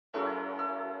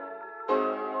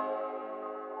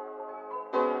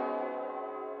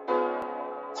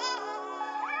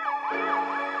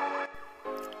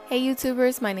Hey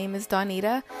YouTubers, my name is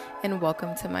Donita and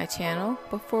welcome to my channel.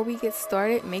 Before we get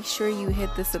started, make sure you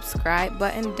hit the subscribe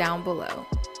button down below.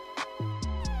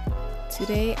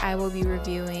 Today I will be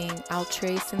reviewing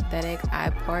Outre synthetic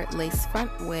I-part lace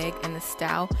front wig in the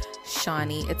style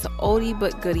SHAWNI. It's an oldie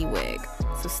but goodie wig,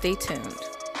 so stay tuned.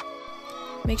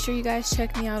 Make sure you guys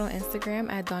check me out on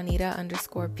Instagram at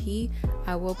Donita_P.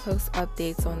 I will post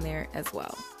updates on there as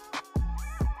well.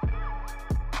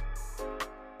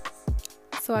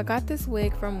 So I got this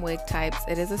wig from Wigtypes.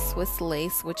 It is a Swiss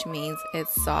lace, which means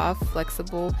it's soft,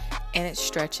 flexible, and it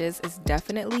stretches. It's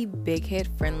definitely big head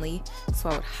friendly, so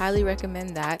I would highly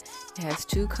recommend that. It has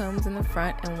 2 combs in the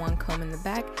front and 1 comb in the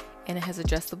back, and it has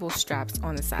adjustable straps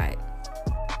on the side.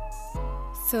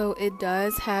 So it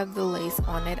does have the lace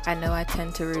on it. I know I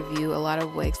tend to review a lot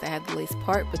of wigs that have the lace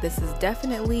part, but this is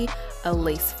definitely a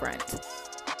lace front.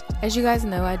 As you guys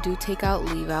know, I do take out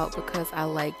leave out because I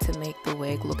like to make the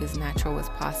wig look as natural as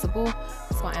possible.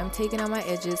 So I am taking out my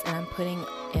edges and I'm putting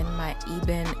in my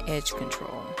even edge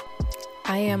control.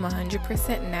 I am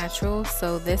 100% natural,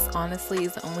 so this honestly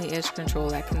is the only edge control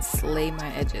that can slay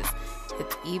my edges.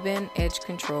 It's even edge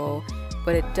control,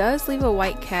 but it does leave a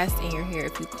white cast in your hair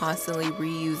if you constantly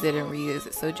reuse it and reuse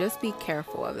it. So just be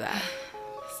careful of that.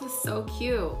 This is so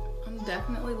cute. I'm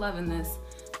definitely loving this.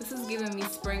 This is giving me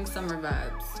spring summer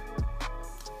vibes.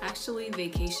 Actually,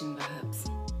 vacation vibes.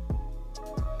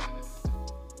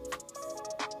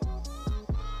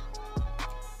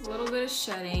 A little bit of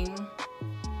shedding.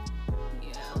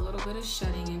 Yeah, a little bit of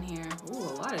shedding in here. Ooh,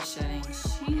 a lot of shedding.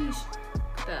 Sheesh.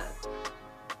 Look at that.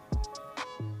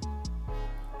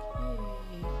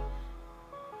 Okay.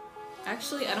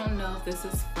 Actually, I don't know if this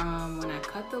is from when I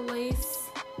cut the lace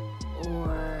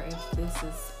or if this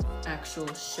is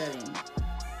actual shedding.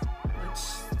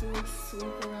 Let's do a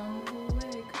sweep around the whole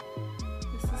wig.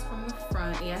 This is from the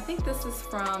front. Yeah, I think this is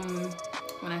from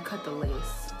when I cut the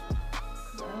lace.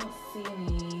 I don't see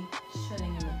any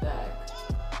shedding in the back.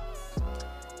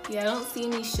 Yeah, I don't see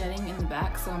any shedding in the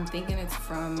back, so I'm thinking it's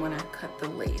from when I cut the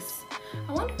lace.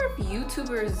 I wonder if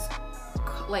YouTubers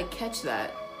like catch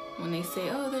that when they say,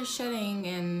 oh, there's shedding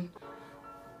and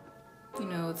you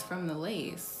know, it's from the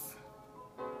lace.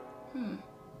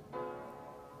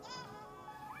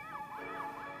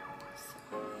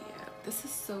 This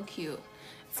is so cute.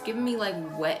 It's giving me like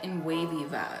wet and wavy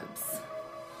vibes.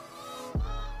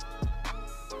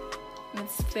 And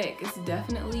it's thick. It's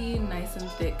definitely nice and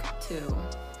thick too.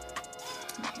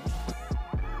 Okay.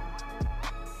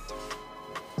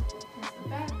 Here's the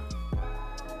back.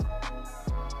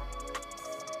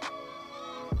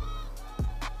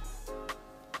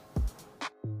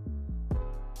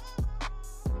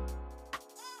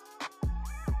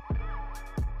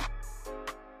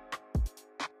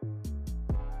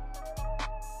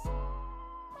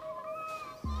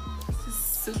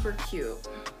 Super cute.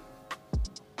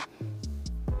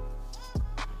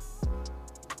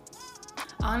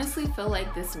 I honestly feel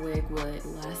like this wig would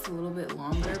last a little bit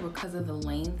longer because of the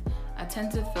length. I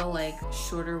tend to feel like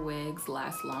shorter wigs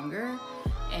last longer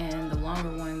and the longer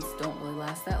ones don't really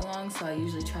last that long, so I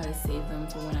usually try to save them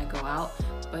for when I go out.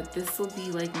 But this will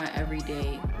be like my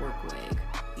everyday work wig.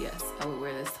 Yes, I would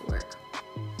wear this to work.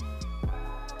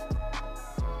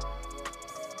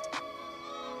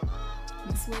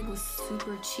 This wig was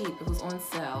super cheap. It was on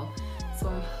sale. So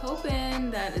I'm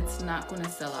hoping that it's not going to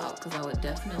sell out because I would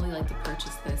definitely like to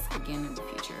purchase this again in the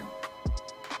future.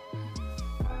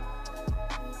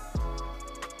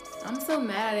 I'm so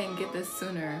mad I didn't get this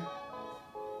sooner.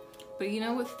 But you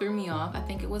know what threw me off? I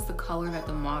think it was the color that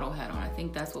the model had on. I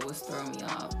think that's what was throwing me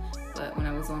off. But when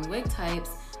I was on Wigtypes,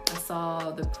 I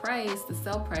saw the price, the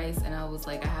sale price, and I was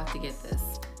like, I have to get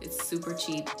this. It's super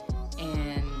cheap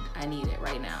and I need it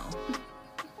right now.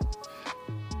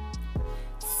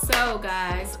 So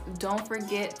guys, don't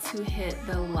forget to hit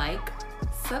the like,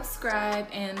 subscribe,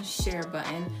 and share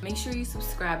button. Make sure you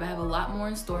subscribe. I have a lot more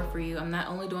in store for you. I'm not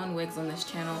only doing wigs on this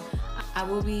channel. I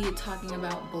will be talking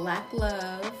about black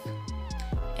love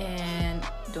and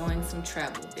doing some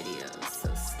travel videos,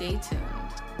 so stay tuned.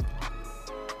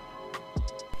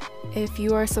 If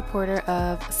you are a supporter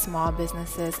of small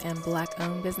businesses and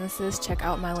black-owned businesses, check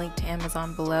out my link to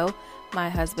Amazon below. My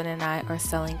husband and I are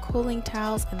selling cooling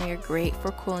towels, and they are great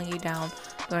for cooling you down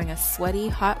during a sweaty,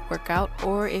 hot workout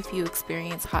or if you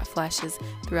experience hot flashes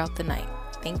throughout the night.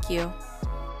 Thank you.